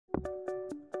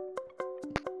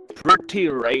pretty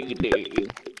lady.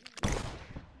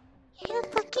 You're a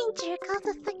fucking jerk off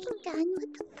a fucking gun.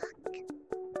 What the fuck?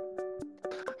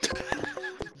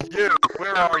 You,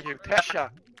 where are you, Tesha?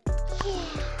 Yeah.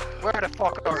 Where the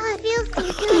fuck are Oh, you? it feels so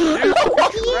good. You Yeah.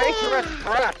 traitorous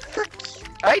brat! Fuck you.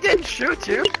 I didn't shoot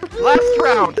you! Last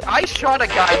round, I shot a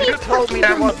guy, you told me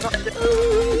I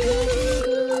wasn't.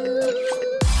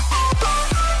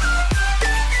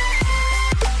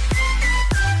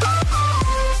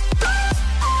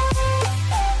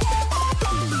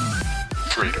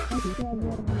 Traitor.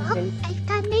 Oh, I've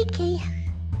got Mickey.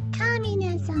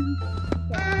 Communism.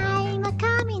 I'm a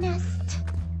communist.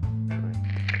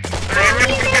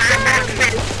 Communism!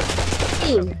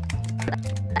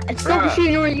 Stop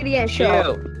shooting or you're gonna get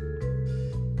shot.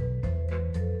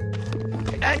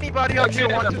 Anybody else who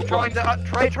wants to join the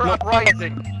traitor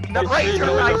uprising? The traitor I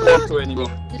don't uprising! want to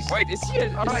anymore. Wait, is he a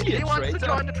Alright, he wants to traitor?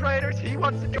 join the traitors, he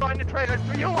wants to join the traitors,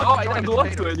 do you No, want I to join don't the want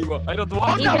to traitors? anymore. I don't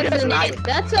want He to. doesn't need.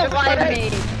 That's a live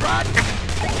name. Run!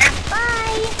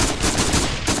 Bye!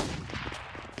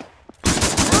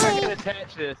 I'm gonna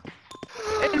attach this.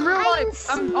 In real life,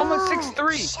 I'm almost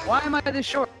 6'3". Why am I this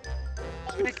short?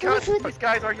 Because these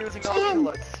guys are using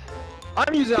Oculus.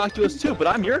 I'm using Oculus too, but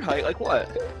I'm your height. Like what?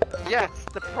 Yes,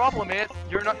 the problem is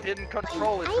you're not didn't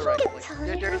control it correctly.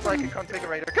 There's like a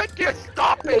configurator. Could you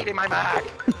stop beating my Mac?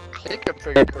 It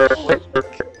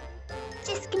configurator.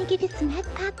 Just gonna give you some head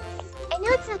pats. I know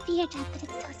it's not for your job, but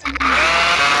it's so simple.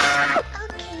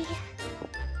 Okay.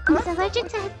 I'm allergic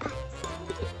to head pats.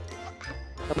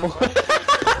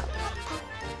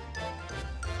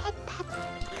 Head pats.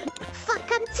 Fuck,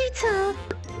 I'm too tall.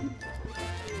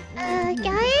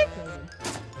 Guys?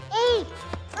 Hey,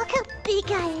 look how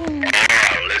big I am.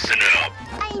 Listen up.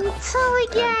 I'm tall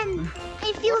again.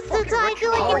 I feel so tall. I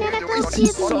feel like an NFL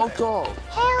He's champion. so tall.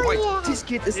 Hell Wait, yeah. this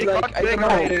kid is He like, I don't know.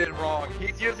 configured it wrong.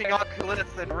 He's using Oculus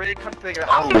and reconfigured.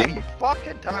 How many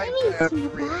fucking times? Let me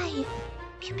survive.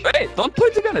 Hey, don't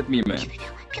point the gun at me, man.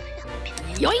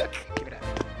 Yoink!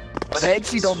 But I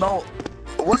actually don't know.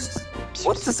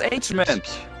 What's this H, man?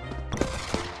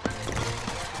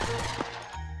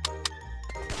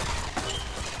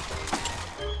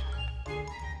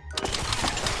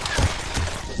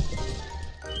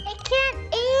 I can't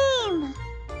aim.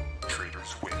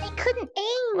 Traitors win. I couldn't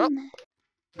aim. Well.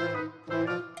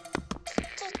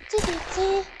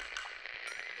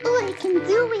 Oh, I can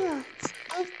do wheels.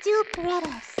 I have dual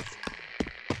Berettas.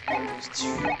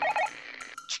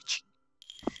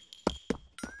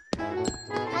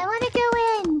 I want to go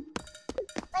in.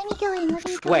 Let me go in. Let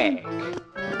me go Swag. in.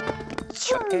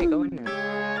 Okay, go in there.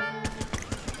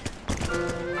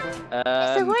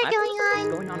 There's a war I- going What's on.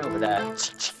 going on over there?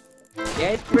 Yeah,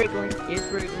 it's wriggling. It's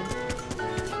wriggling.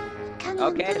 Coming,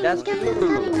 Okay, coming, that's coming, true.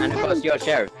 coming, And of coming. course, you're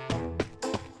sheriff.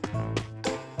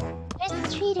 There's the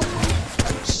traitor.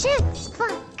 Shit!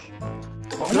 Fuck!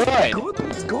 Oh my god,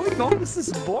 what's going on with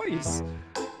these boys?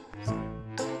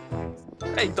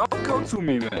 Hey, don't go to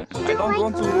me, man. I You don't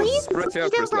want to lollies? spread You your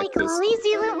don't like like this. lollies?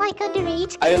 You don't like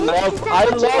underage I kids? Is love that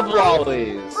what you like?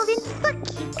 lollies. Well then fuck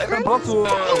you, I don't cunt. want to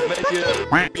make Fucking a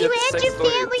you weird and sex your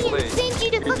story family and play. send you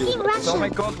to fucking Russia. Oh my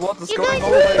god, what is You going guys on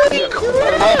are right fucking here? cool.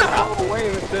 Go away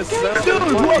with this. Dude,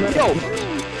 look,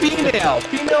 yo,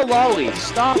 female lollies,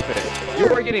 stop it. You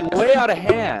are getting way out of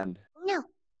hand. No,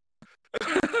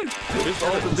 Here's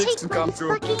all the dicks take to my come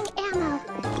through. fucking ammo.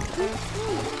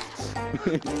 I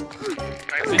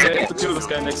think I have to kill this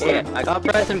guy next Yeah, time. I got a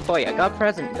present for you. I got a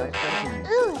present. Got a present.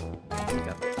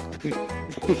 Ooh.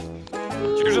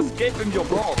 You just gave him your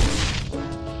ball.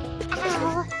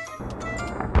 Ow.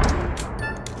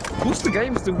 Who's the guy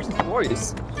with the weak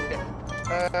voice?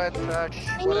 My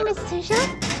name is Susha.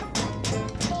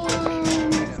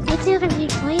 And I do have a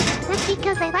weird voice. That's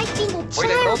because I like being a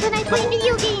child when I play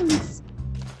video games.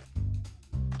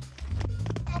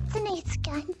 That's a nice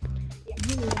gun.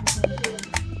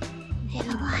 I have a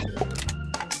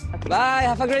lot. Bye,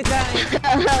 have a great time.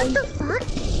 What the fuck?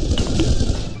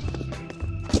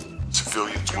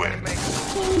 Civilians win.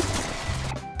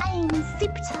 I am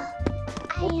super tall.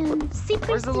 I am super,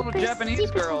 Where's the little super, Japanese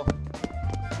super girl? tall.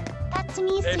 That's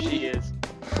me, There sweetie. she is.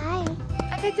 Hi.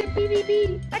 I got to pee pee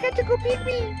pee. I got to go pee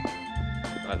pee.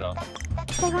 I know.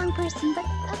 That's the wrong person, but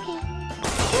okay.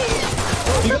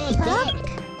 What the fuck?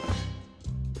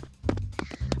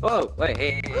 Oh, wait,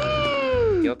 hey, hey,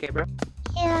 hey. You okay, bro?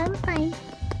 Yeah, I'm fine.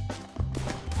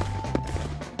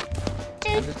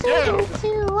 You!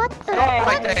 What the Stop right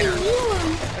fuck do there. you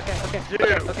want? Okay.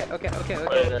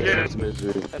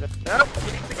 Nope,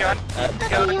 you need the gun.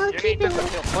 Okay, I'll You keep need it. the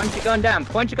gun. Point your gun down.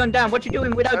 Point your gun down. What you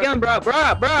doing without gun, bro? Bro.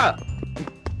 Alright.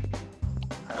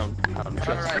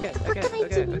 What am I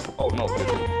doing? Oh no.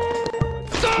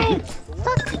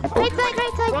 Fuck! Right side,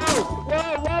 right side!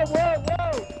 Whoa!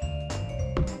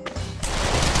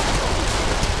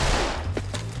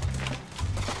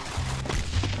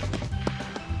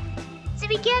 Did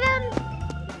we get him?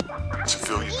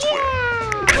 Civilians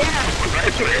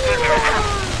Yeah!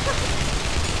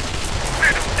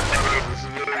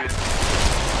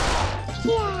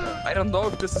 Yeah! I don't know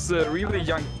if this is a really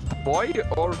young boy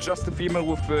or just a female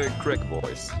with a crack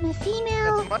voice. I'm a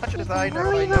female. As much with as a I know,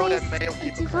 lolly I know that voice. male I people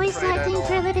do can voice trade acting at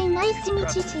for a all. living. Nice to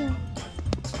meet you too.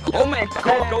 Oh man,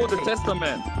 go the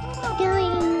testament. I'm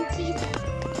going, Jesus.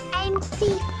 I'm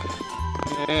safe.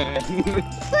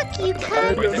 Fuck you,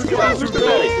 cunt.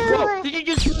 Fuck you. Did you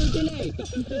just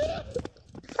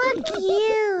Fuck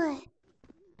you.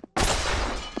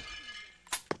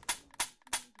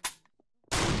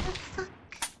 The fuck?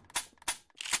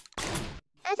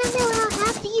 I don't know how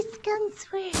half these guns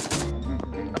work.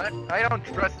 I don't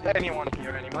trust anyone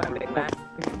here anymore.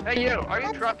 Hey you, are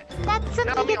you trust? That's Tell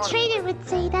something me a on- trader would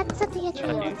say. That's something a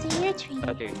trader would say. You're a traitor.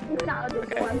 Okay.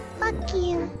 Fuck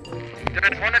you.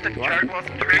 There's one at the chart was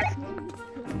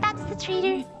That's the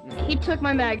traitor. He took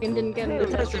my mag and didn't get it. Right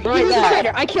He was the there.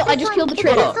 traitor. I just killed the It's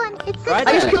traitor. this one. It's this Right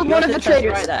I just one. killed one of the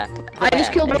traitors. Right there. I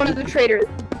just killed one of the traitors.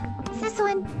 It's this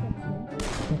one.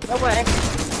 No way.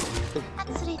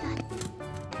 That's what I thought.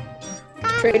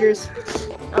 Got him. Traitors.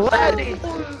 Gladys,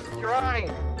 Yeah. try.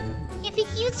 You have a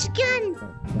huge gun.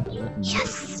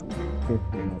 Yes.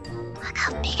 Look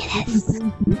how big it is.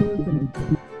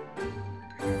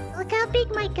 Look how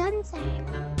big my guns are.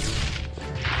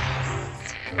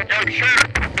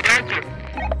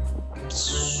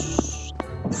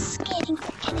 Scanning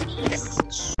for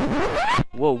enemies.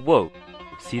 Whoa.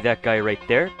 See that guy right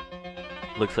there?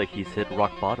 Looks like he's hit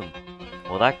rock bottom.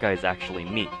 Well, that guy's actually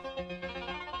me.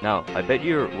 Now, I bet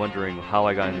you're wondering how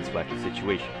I got in this wacky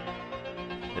situation.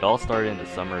 It all started in the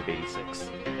summer of '86.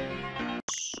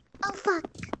 Oh fuck.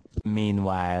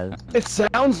 Meanwhile. It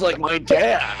sounds like my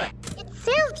dad. It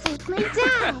sounds like my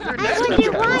dad. I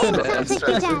wonder why it sounds like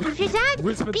your dad. If your dad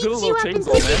With beats Matilda you up and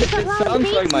chainsaw, takes you man. to It Pavlov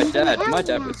sounds like my basement, dad. hell My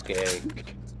dad yeah. was gay.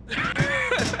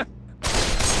 I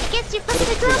guess you're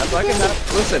fucking a girl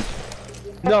today. Listen.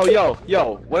 No,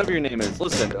 yo, whatever your name is.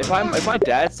 Listen, if my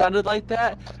dad sounded like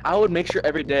that, I would make sure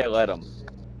every day I let him.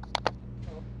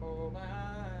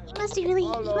 You must be really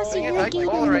I gay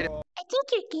tolerate then. it. I think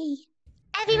you're gay.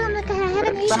 Everyone look at I have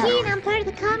an AP and I'm part of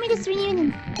the communist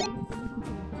reunion.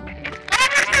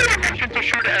 to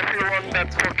shoot everyone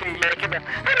that's fucking making it.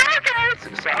 Hello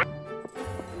guys! Sorry.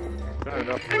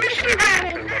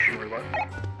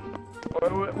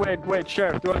 Wait,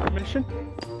 Sheriff, do I have permission?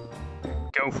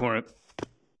 Go for it.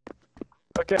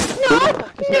 Okay.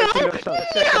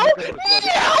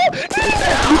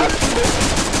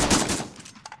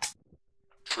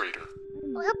 Traitor.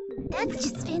 Well, that's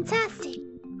just fantastic.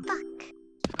 Fuck.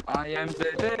 I am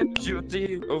the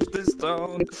deputy of this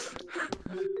town.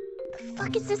 The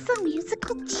fuck is this, a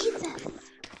musical? Jesus.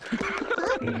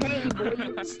 Fuck.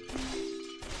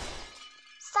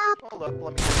 Stop. Hold up,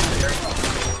 let me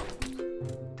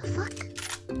The fuck?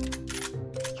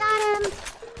 Got him.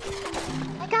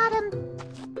 I got him.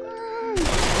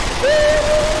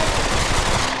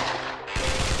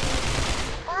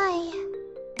 Bye.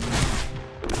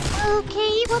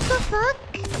 Okay, what the fuck?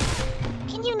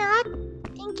 Can you not?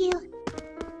 Thank you.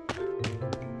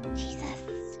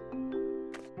 Jesus.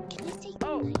 Can you take the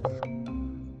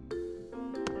knife?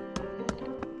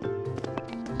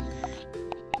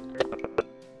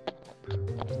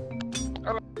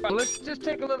 Alright, let's just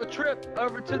take a little trip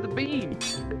over to the beam.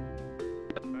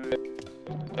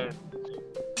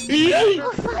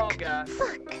 Oh fuck! guy.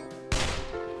 Fuck!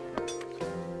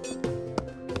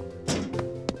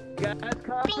 Guys,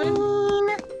 coffee? Bean!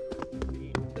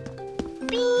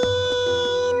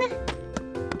 Bean!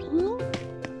 Bean?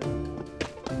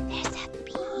 There's a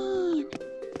bean!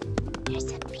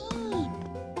 There's a bean!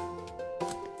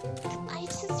 I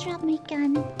just dropped my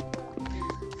gun.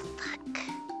 Fuck.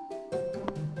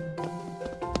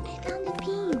 I found a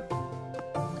bean.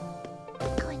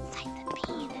 Go inside the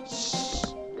bean. Shh.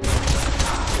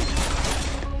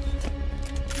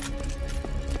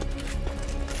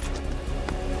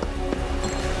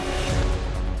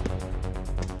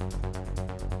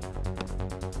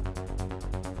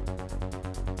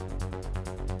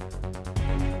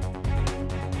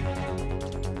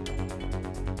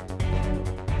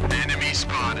 Enemy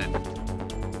spotted.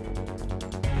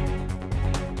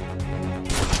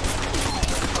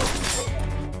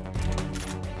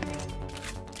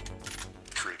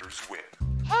 Traitors win.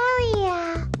 Hell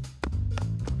yeah!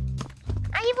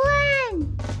 I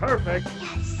won! Perfect.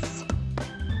 Yes!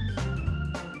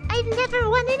 I've never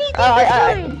won anything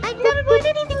I- before! I've never won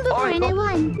anything before, and I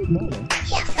won.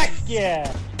 Heck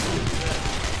yeah!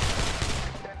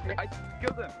 I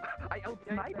killed him. I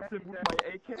outsniped him with my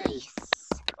AK. Nice.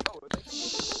 Oh,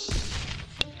 that's...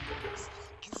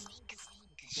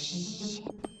 Shit.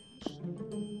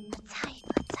 Let's hide,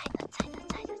 let's hide, let's hide,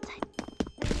 let's hide, let's hide.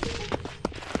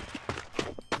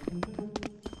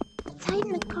 Let's hide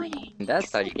in the corner.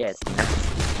 That's how you get.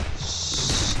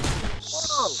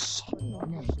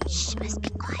 Shh, must be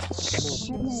quiet. Shh.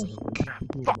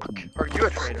 Fuck! Are you a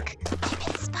traitor? I've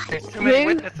been spotted. There's too many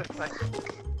witnesses.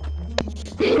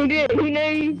 Who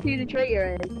knows who the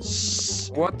traitor is? Shh.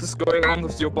 What is going on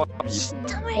with your body?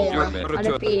 Don't worry. You're I'm a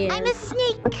returned. fiend. I'm a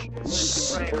snake.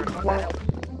 Traitor, what the hell?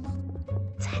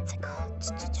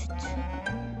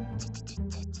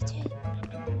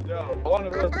 Yo, one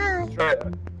of us is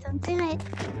traitor. Don't do it.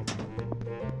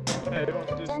 Hey, don't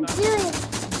do Don't do it.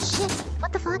 Shit.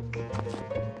 What the fuck?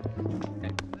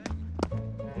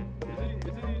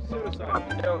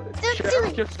 Yo, Don't do it. No,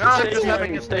 he's just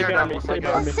having a stare down.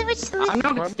 So much I'm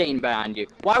not staying behind you.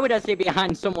 Why would I stay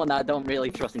behind someone that I don't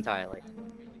really trust entirely?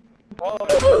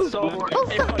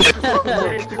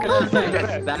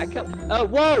 Back up. Oh,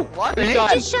 whoa! What? Who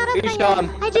I shot him? just shot off Who my shot head.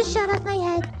 him? I just shot off my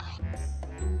head.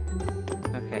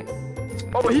 Okay.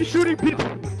 Oh, he's shooting people.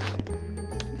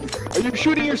 Are you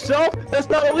shooting yourself? That's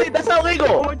not illegal. That's not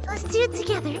legal. Let's do it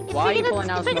together. If Why are you we're pulling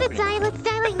gonna, out if we're gonna smoking? die, let's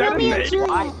die like That Romeo and is Juliet.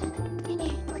 Why?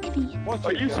 Here, look at me.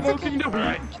 Are you smoking the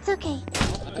weed? It's okay.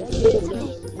 It's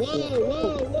okay.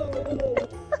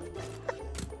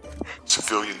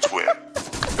 Civilians win.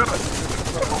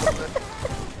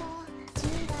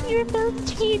 You're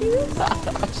both traitors.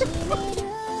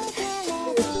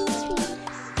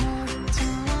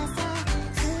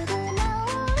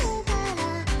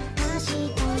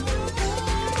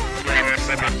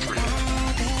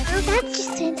 Oh, that's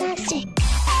just fantastic.